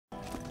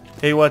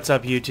Hey, what's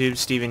up YouTube?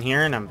 Steven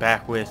here, and I'm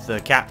back with the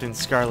Captain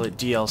Scarlett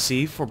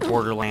DLC for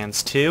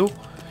Borderlands 2.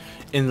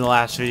 In the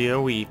last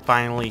video, we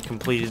finally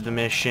completed the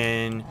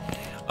mission,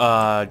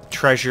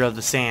 Treasure of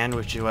the Sand,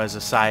 which was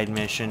a side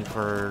mission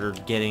for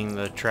getting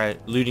the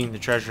looting the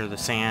Treasure of the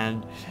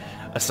Sand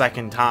a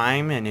second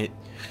time, and it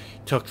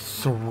took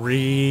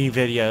 3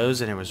 videos,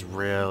 and it was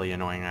really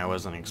annoying. I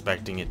wasn't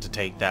expecting it to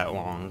take that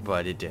long,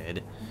 but it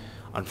did,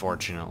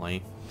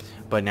 unfortunately.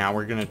 But now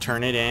we're going to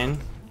turn it in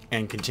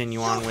and continue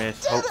on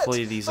with,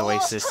 hopefully, these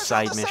Oasis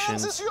side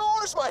missions. Is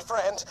yours, my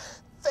friend.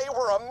 They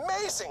were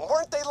amazing,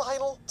 weren't they,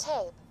 Lionel?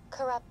 Tape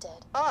corrupted.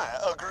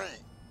 I agree.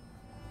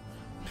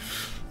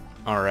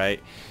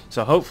 Alright,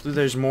 so hopefully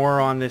there's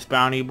more on this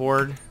bounty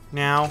board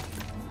now,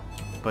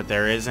 but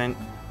there isn't.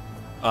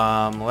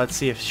 Let's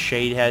see if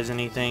Shade has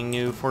anything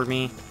new for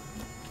me.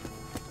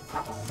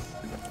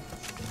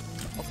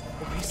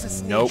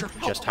 Nope,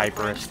 just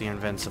Hyperus the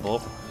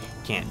Invincible.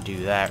 Can't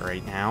do that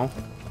right now.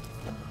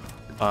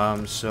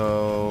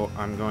 So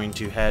I'm going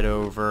to head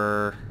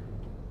over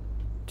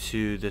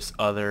to this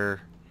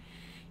other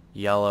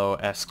yellow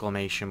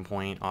exclamation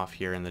point off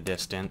here in the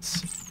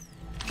distance.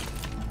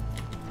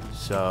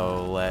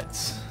 So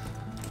let's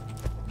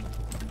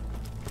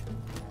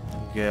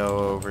go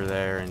over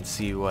there and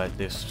see what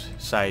this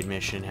side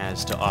mission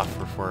has to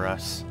offer for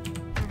us.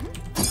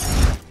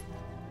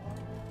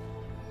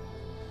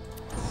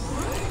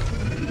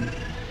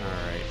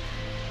 Alright.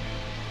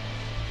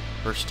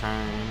 First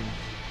time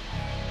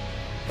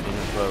in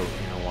a boat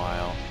in a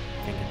while.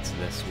 I think it's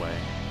this way.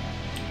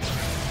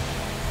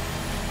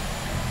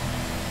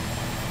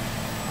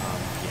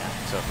 Yeah,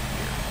 it's over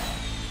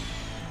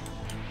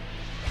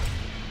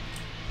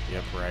here.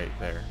 Yep, right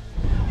there.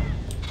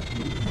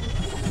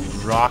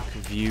 Rock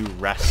View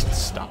Rest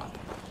Stop.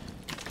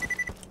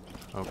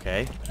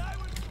 Okay.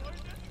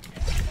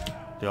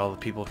 Did all the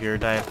people here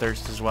die of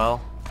thirst as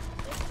well?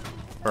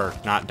 Or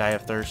not die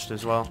of thirst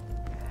as well?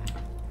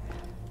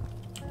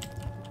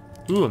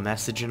 Ooh, a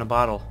message in a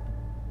bottle.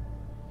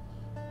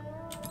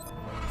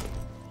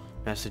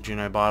 Message in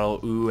a bottle.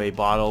 Ooh, a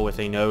bottle with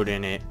a note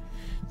in it.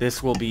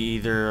 This will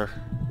either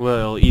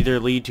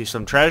lead to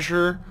some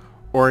treasure,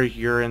 or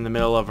you're in the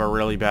middle of a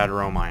really bad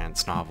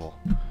romance novel.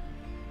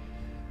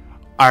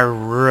 I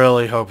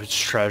really hope it's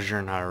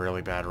treasure, not a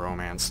really bad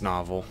romance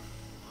novel.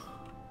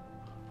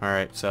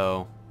 Alright,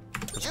 so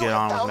let's get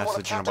on with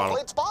message in a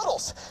bottle.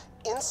 Bottles.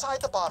 Inside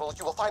the bottle,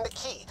 you will find a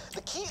key.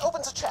 The key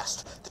opens a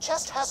chest. The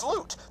chest has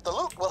loot. The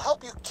loot will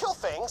help you kill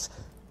things.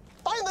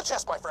 Find the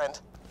chest, my friend.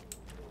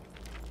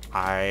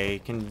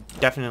 I can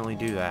definitely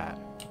do that.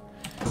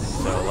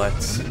 So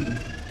let's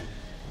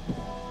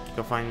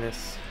go find the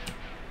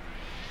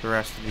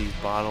rest of these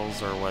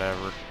bottles or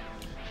whatever.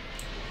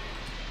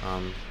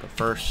 But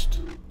first,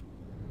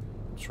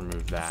 let's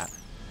remove that.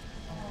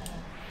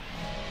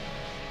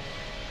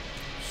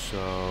 So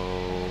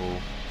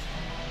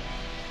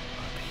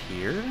up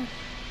here.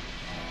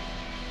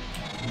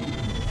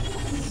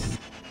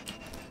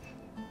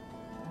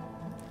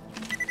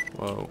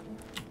 Whoa.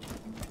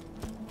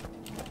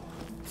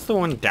 That's the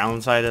one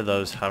downside of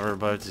those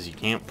hoverboats is you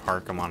can't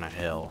park them on a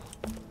hill.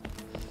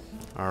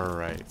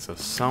 Alright, so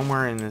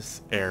somewhere in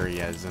this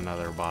area is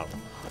another bottle.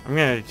 I'm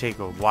gonna take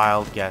a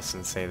wild guess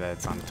and say that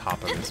it's on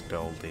top of this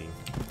building.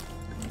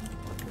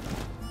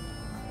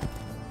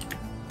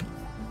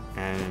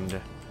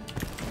 And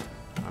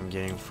I'm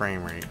getting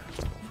frame rate.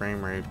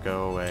 Frame rate,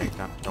 go away.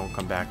 Don't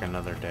come back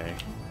another day.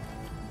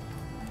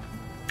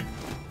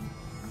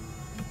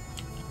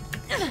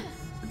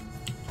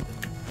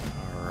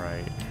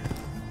 Alright.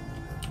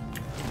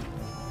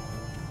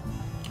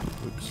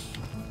 Oops.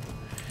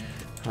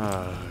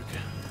 Ugh.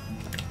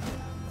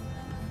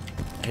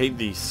 I hate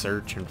these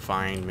search and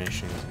find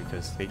missions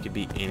because they could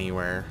be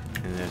anywhere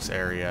in this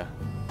area.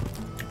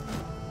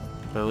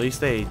 But at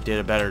least they did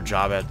a better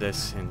job at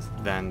this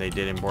than they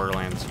did in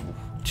Borderlands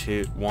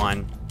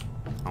 1.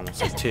 Almost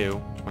said 2,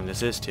 when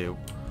this is 2.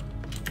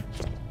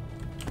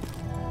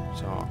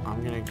 So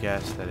I'm gonna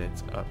guess that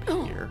it's up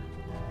here.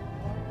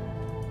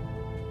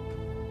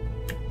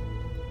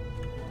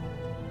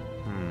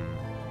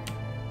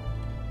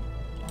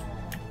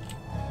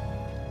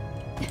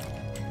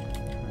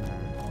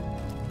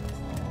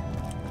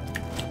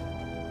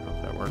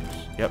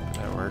 Yep,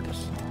 that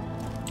works.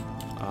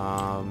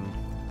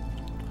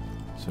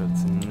 So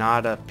it's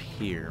not up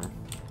here.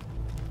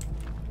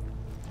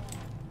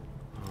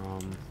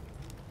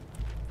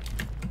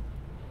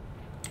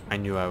 I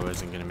knew I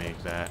wasn't gonna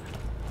make that.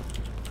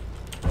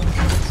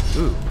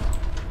 Ooh.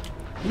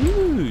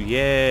 Ooh,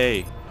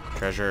 yay!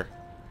 Treasure.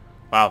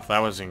 Wow, that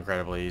was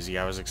incredibly easy.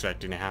 I was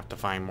expecting to have to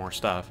find more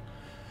stuff.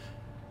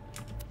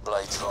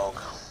 Blade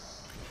Frog.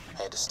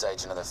 Had to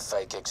stage another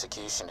fake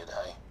execution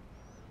today.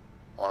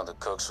 One of the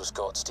cooks was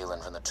caught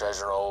stealing from the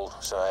treasure hold,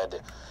 so I had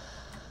to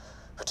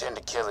pretend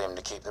to kill him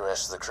to keep the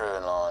rest of the crew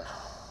in line.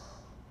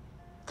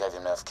 Gave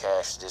him enough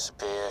cash to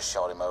disappear,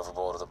 shot him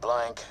overboard with a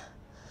blank.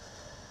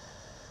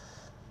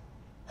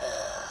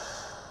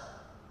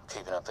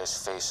 Keeping up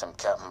this fearsome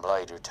Captain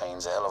Blade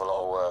routine's a hell of a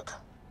lot of work.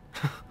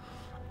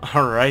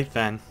 Alright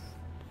then.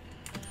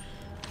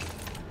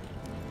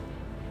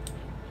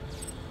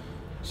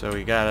 So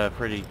we got a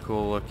pretty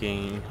cool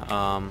looking,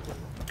 I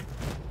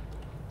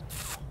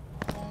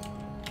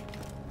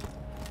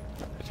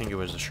think it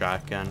was a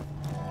shotgun.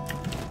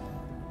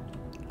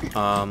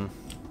 That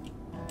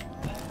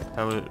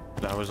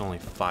was only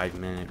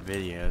 5-minute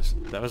videos.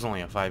 That was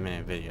only a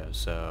 5-minute video,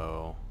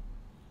 so...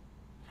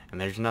 And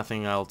there's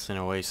nothing else in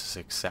Oasis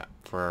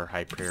except for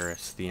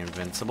Hyperius the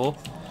Invincible.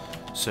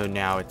 So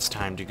now it's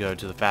time to go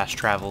to the fast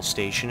travel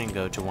station and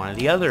go to one of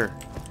the other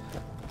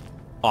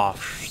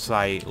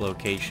off-site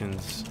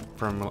locations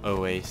from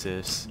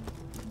Oasis.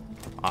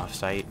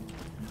 Off-site?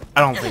 I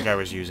don't think I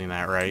was using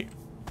that right.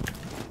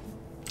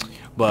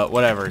 But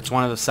whatever, it's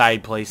one of the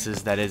side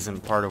places that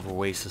isn't part of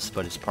Oasis,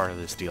 but is part of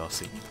this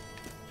DLC.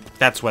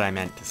 That's what I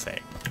meant to say.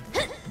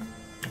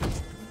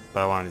 But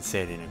I wanted to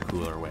say it in a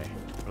cooler way.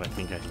 But I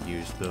think I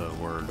used the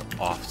word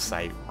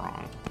off-site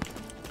wrong.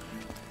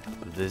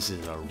 But this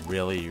is a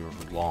really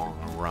long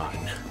run.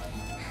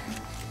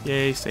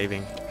 Yay,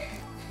 saving.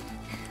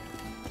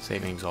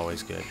 Saving's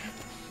always good.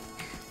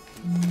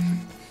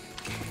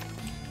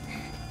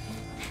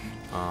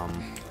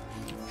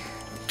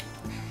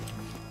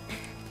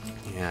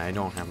 Yeah, I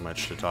don't have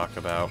much to talk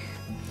about.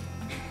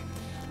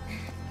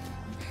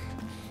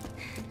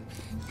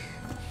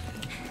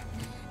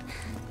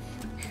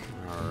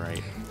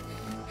 Alright.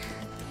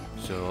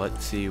 So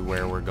let's see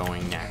where we're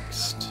going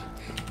next.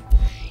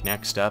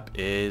 Next up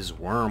is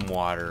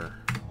Wurmwater.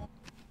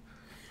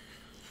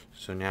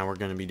 So now we're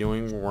going to be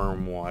doing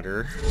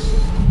Wurmwater.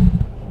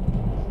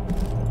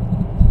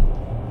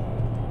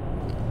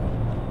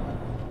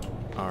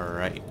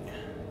 Alright.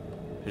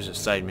 There's a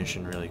side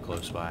mission really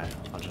close by.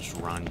 I'll just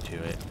run to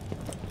it.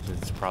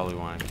 It's probably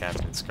one of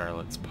Captain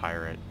Scarlett's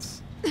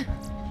pirates.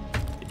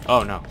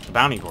 Oh no, the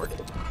bounty board.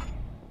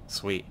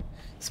 Sweet.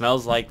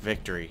 Smells like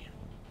victory.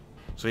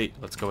 Sweet,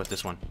 let's go with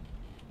this one.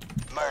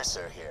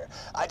 Mercer here.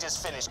 I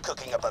just finished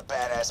cooking up a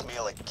badass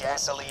meal of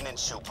gasoline and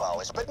shoe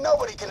polish, but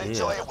nobody can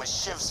enjoy it with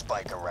Shiv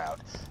Spike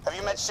around. Have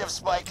you met Shiv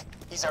Spike?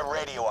 He's our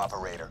radio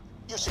operator.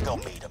 You should go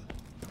meet him.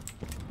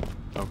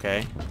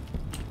 Okay.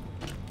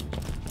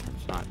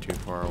 It's not too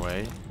far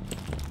away.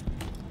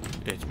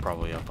 It's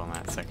probably up on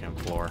that second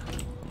floor.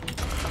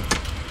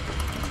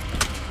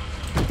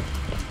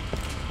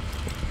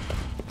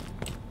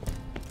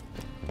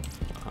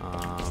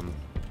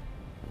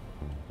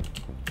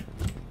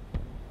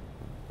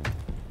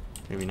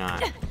 Maybe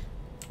not.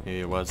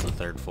 Maybe it was the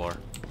third floor.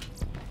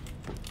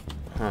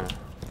 Huh.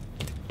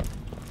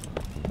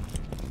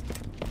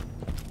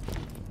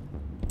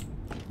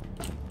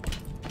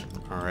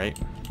 Alright.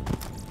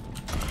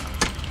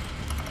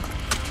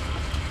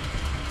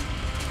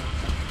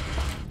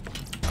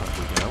 Up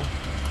we go.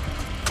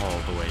 All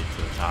the way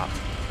to the top.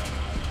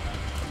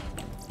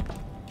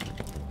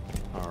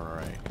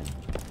 Alright.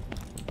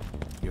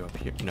 You up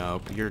here?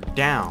 Nope, you're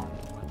down.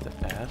 What the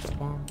F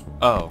bomb?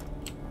 Oh.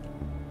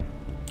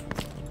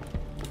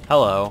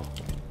 Hello.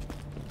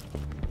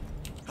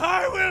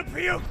 I will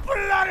puke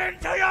blood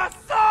into your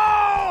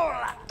soul!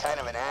 Kind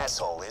of an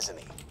asshole, isn't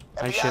he?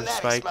 And beyond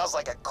that, he smells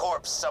like a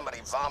corpse somebody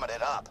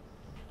vomited up.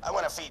 I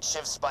want to feed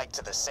Shiv Spike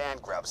to the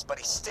sand grubs, but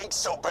he stinks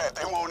so bad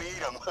they won't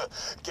eat him.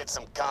 Get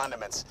some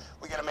condiments.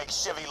 We gotta make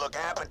Shivy look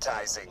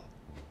appetizing.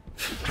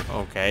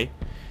 Okay.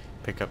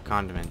 Pick up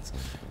condiments.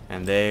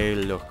 And they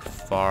look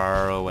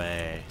far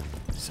away.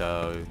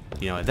 So,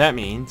 you know what that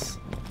means.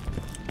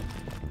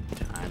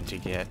 Time to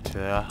get to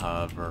the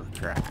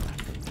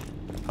hovercraft.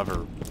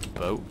 Hover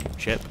boat?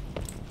 Ship?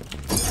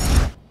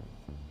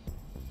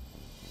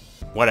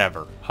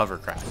 Whatever.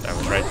 Hovercraft. I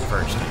was right the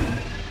first time.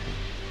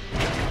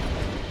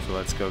 So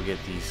let's go get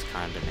these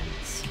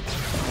condiments.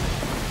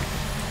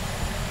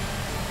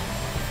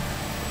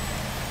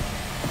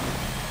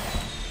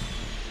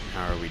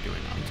 How are we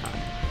doing on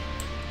time?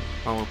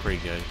 Oh, we're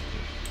pretty good.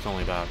 It's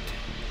only about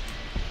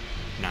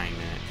 9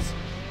 minutes.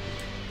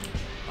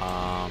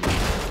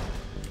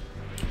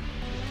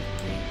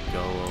 We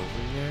go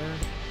over there.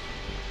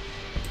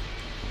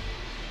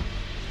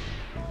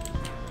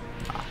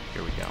 Ah,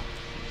 here we go.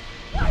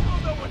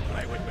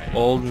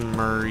 Old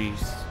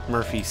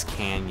Murphy's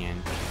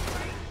Canyon.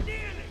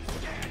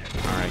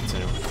 Alright, so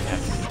we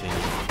have to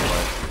continue on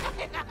foot.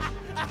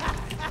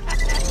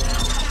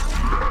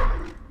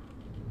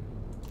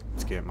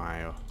 Let's get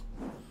my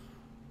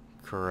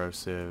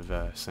corrosive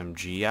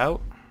SMG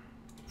out.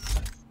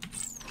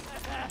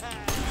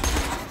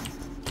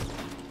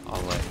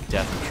 I'll let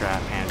Death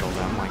Trap handle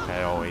them like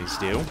I always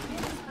do.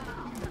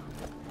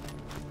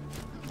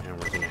 And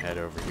we're gonna head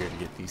over here to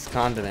get these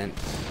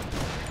condiments.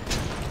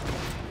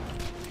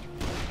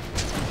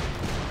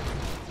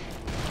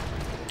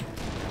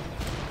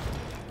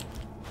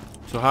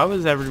 So how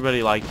is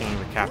everybody liking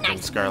the Captain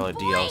Scarlett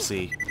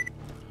DLC?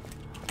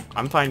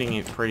 I'm finding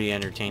it pretty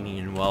entertaining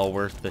and well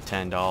worth the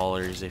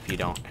 $10 if you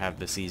don't have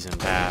the season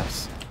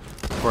pass.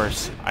 Of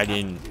course, I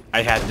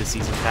had the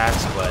season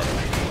pass, but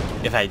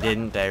if I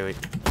didn't,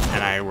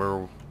 and I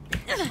were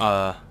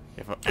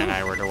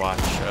to watch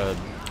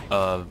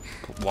a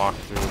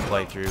walkthrough,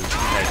 playthrough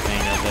type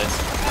thing of this,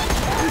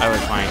 I would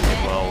find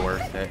it well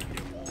worth it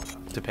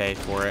to pay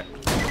for it.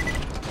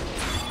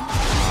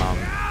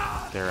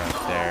 they're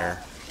up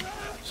there.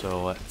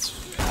 So let's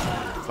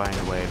find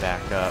a way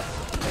back up.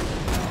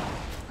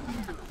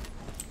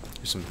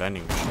 There's some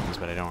vending machines,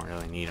 but I don't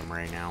really need them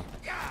right now.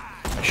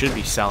 I should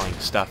be selling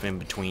stuff in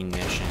between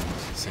missions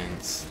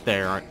since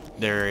there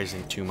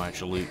isn't too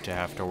much loot to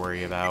have to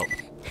worry about.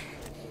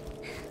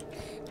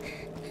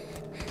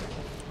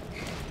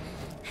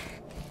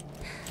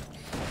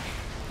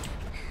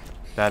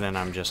 That and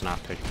I'm just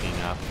not picking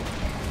up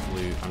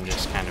loot. I'm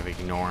just kind of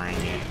ignoring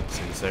it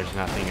since there's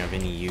nothing of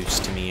any use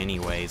to me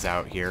anyways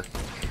out here.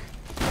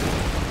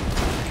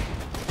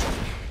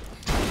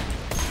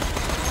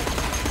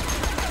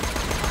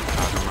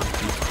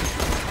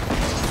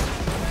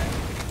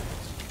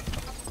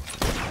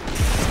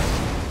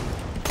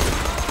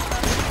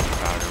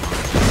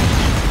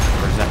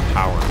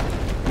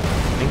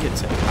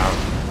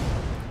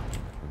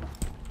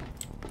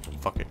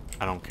 Fuck it,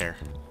 I don't care.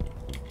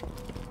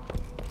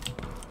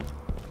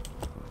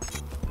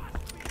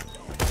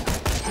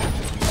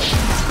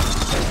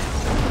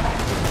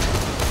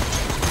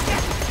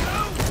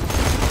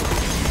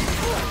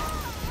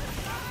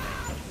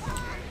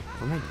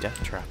 Where'd my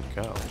death trap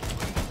go?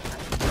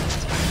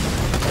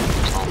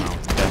 Oh no,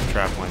 death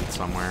trap went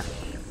somewhere.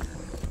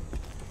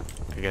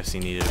 I guess he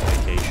needed a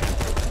vacation.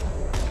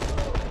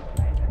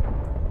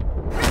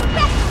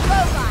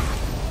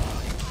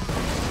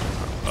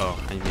 Oh,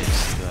 I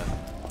missed the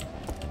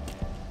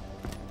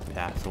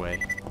pathway.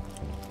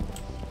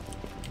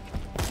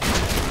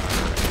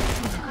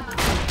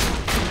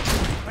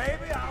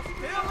 Maybe I'll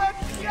still let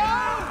you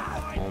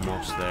go.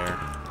 Almost there.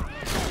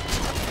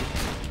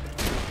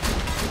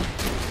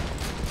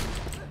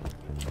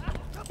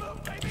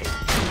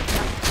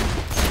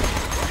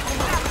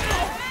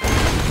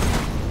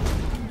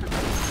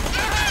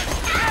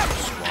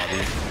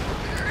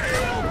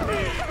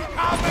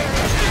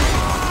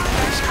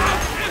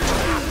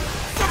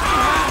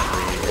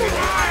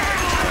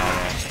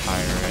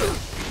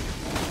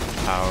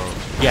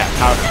 Yeah,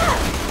 powder.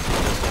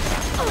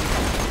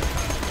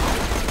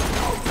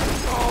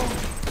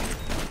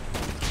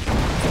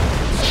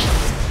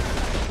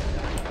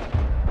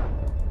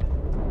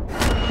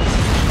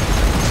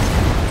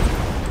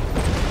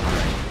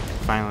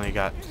 Finally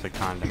got the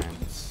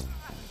condiments.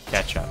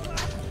 Ketchup.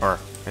 Or,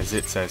 as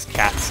it says,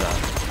 catsup.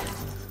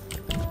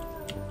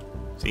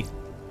 See?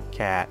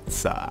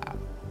 Catsup.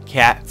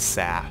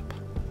 Catsap.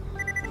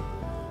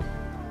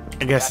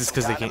 I guess it's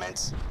because they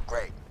can't...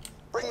 Great.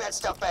 Bring that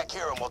stuff back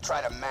here and we'll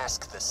try to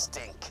mask the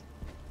stink.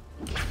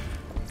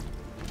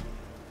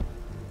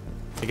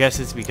 I guess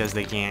it's because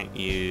they can't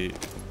use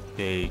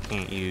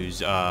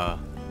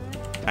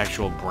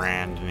actual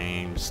brand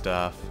name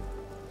stuff.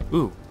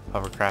 Ooh,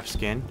 hovercraft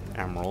skin,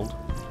 emerald,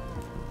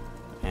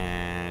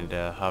 and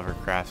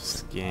hovercraft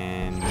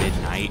skin,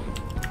 midnight.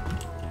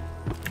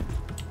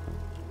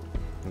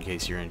 In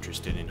case you're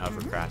interested in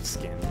hovercraft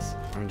skins,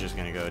 I'm just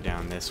gonna go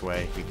down this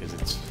way because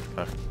it's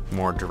a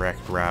more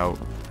direct route.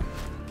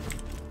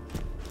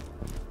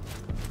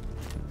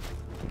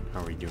 How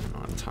are we doing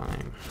on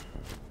time?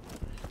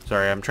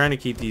 Sorry, I'm trying to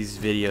keep these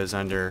videos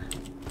under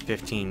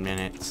 15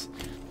 minutes,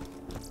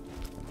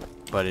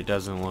 but it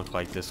doesn't look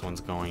like this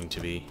one's going to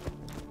be.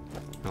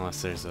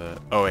 Unless there's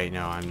a... Oh wait,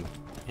 no, I'm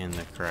in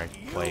the correct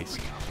place.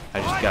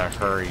 I just gotta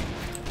hurry.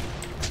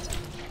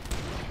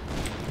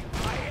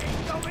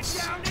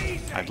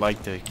 I'd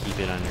like to keep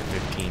it under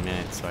 15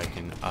 minutes so I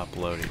can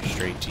upload it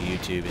straight to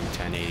YouTube in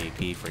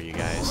 1080p for you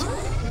guys.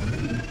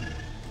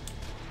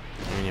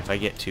 I mean, if I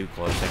get too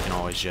close, I can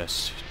always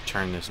just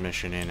turn this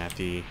mission in at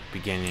the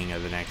beginning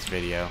of the next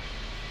video.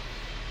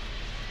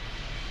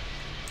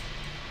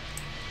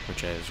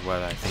 Which is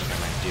what I think I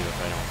might do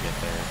if I don't get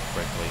there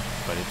quickly.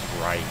 But it's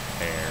right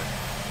there.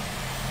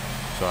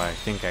 So I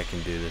think I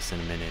can do this in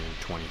a minute and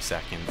 20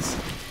 seconds.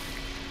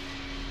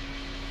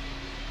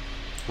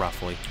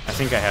 Roughly. I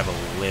think I have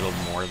a little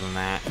more than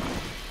that.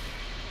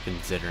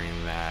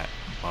 Considering that,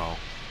 well...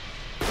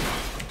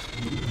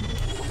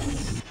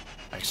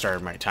 I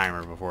started my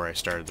timer before I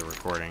started the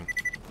recording.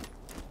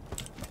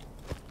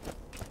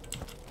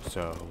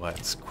 So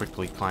let's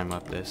quickly climb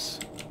up this.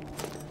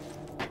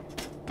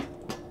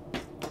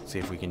 See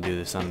if we can do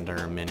this under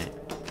a minute.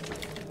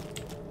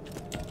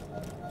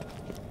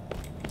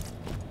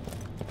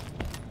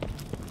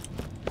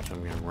 So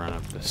I'm gonna run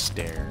up the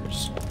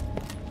stairs.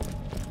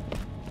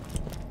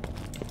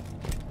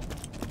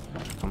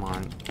 Come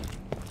on.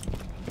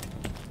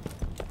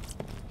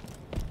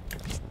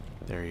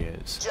 There he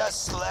is.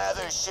 Just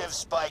slather Shiv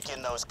Spike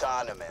in those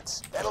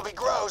condiments. It'll be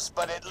gross,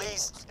 but at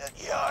least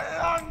your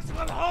lungs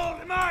will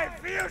hold my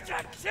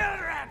future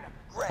children.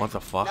 Great. What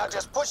the fuck? Now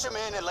just push him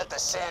in and let the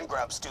sand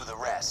grubs do the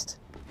rest.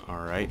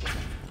 Alright.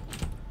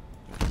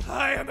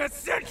 I am a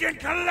sentient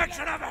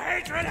collection of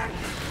hatred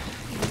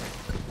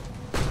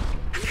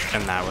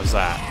And that was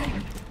that.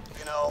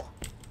 You know,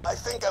 I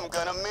think I'm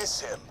gonna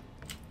miss him.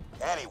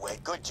 Anyway,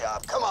 good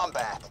job. Come on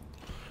back.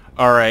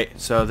 Alright,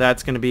 so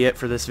that's going to be it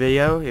for this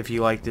video. If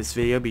you like this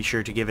video, be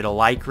sure to give it a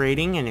like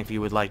rating, and if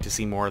you would like to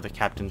see more of the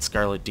Captain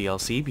Scarlett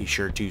DLC, be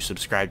sure to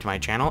subscribe to my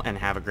channel, and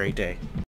have a great day.